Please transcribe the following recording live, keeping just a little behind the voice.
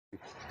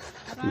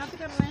रात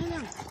कर रहे हैं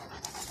ना।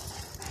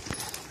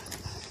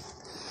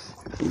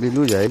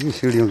 बिल्लू जाएगी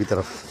सीढ़ियों की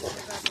तरफ।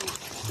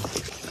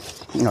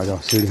 आ जाओ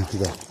सीढ़ियों की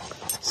तरफ।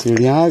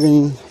 सीढ़ियाँ आ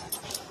गई,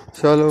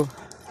 चलो।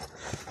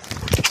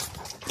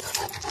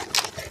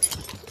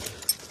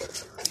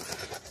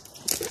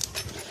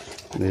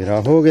 अंधेरा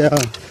हो गया,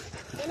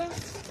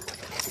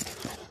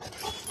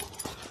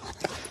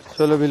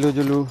 चलो बिल्लू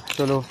जुल्लू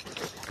चलो।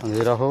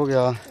 अंधेरा हो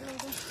गया,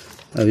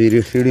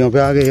 अभी सीढ़ियों पे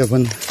आ गए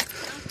अपन।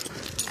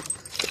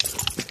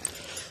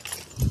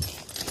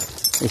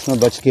 इसमें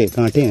बच के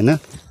कांटे हैं ना,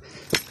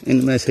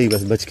 इनमें से ही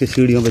बस बच के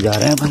सीढ़ियों पे जा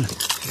रहे हैं अपन।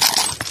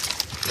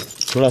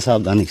 थोड़ा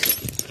सावधानी से,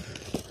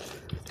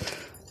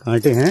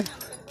 कांटे हैं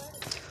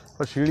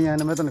और सीढ़ियाँ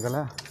हैं। मैं तो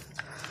निकला,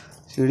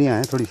 सीढ़ियाँ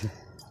हैं थोड़ी सी,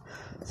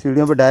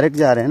 सीढ़ियों पे डायरेक्ट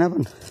जा रहे हैं ना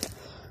अपन,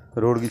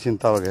 रोड की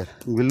चिंता वगैरह।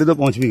 बिल्ली तो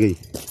पहुंच भी गई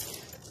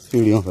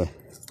सीढ़ियों पे,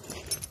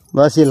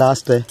 बस ये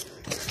लास्ट है,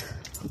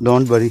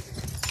 डोंट वरी।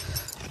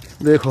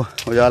 देखो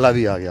उजाला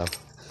भी आ गया,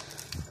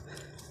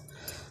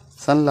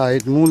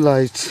 सनलाइट,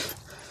 मूनलाइट,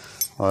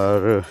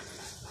 और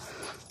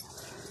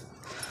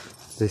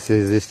दिस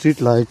इज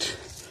स्ट्रीट लाइट।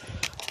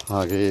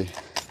 आगे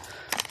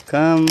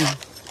कम,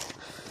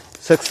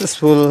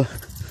 successful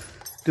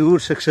tour,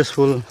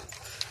 successful,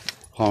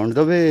 found the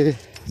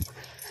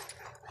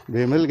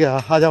way मिल गया।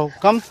 आ जाओ,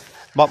 कम,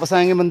 वापस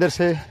आएंगे मंदिर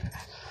से।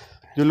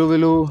 जुलू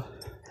विलू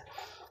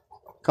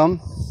कम,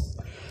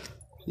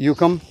 you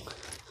come,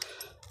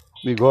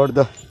 we got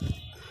the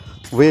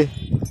way.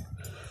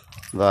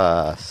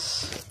 बस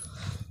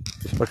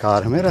इस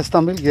प्रकार हमें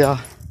रास्ता मिल गया।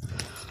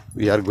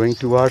 We are going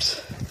towards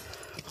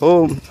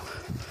home.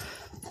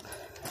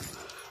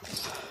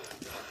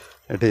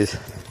 It is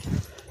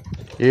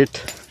 8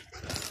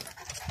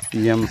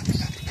 PM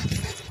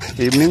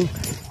evening.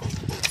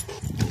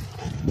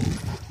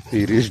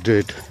 We reached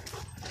it.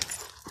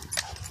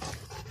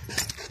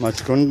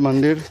 Machkund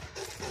Mandir.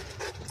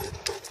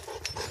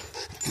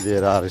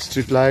 There are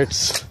street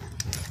lights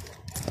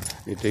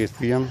at 8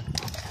 PM.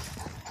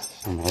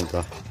 Some of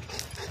the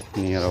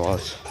near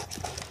was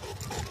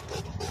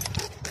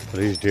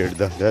reached at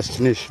the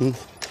destination.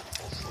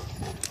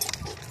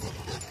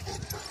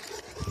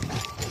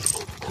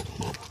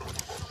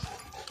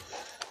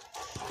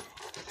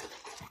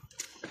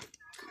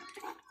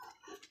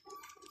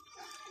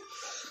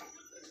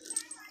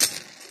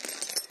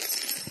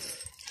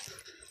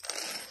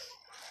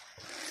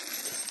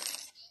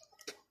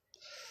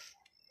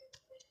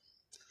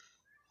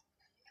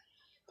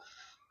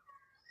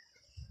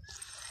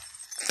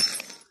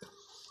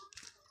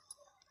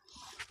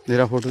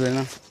 मेरा photo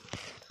लेना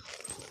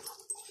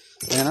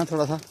है ना,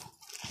 थोड़ा सा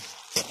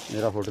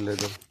मेरा फोटो ले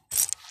दो।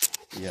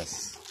 Yes.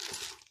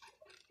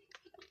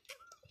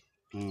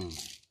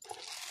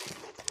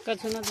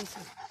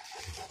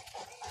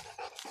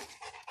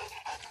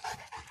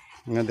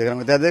 मैं देख रहा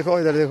हूँ, इधर देखो,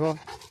 इधर देखो,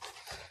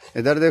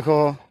 इधर देखो,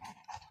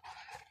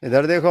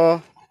 इधर देखो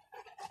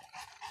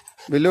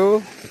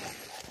बिल्लू।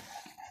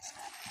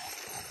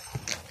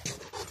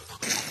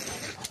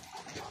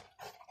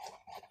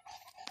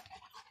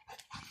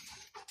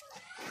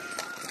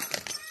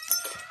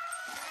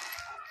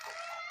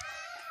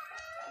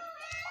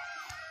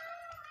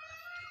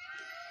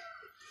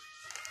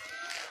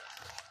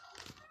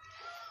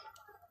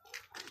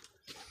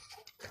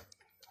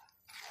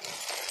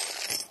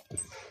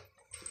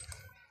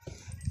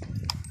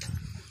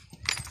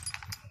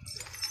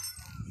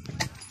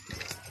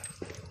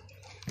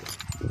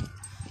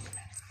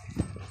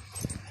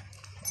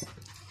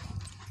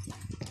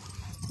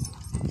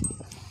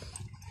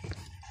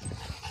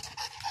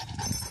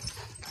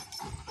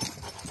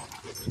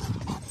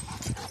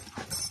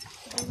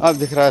 अब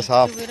दिख रहा है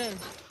साफ,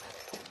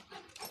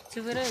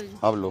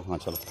 अब लो। हाँ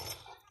चलो,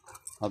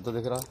 अब तो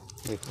दिख रहा है,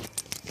 देखो।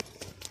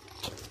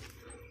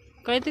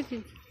 कहते थे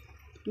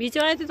बीच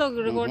आए थे तो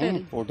रिकॉर्ड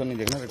है, फोटो नहीं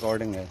देखना,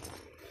 रिकॉर्डिंग है।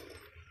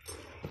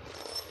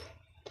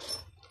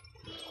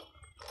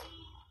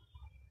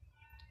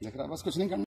 दिख रहा है, बस कुछ नहीं करना।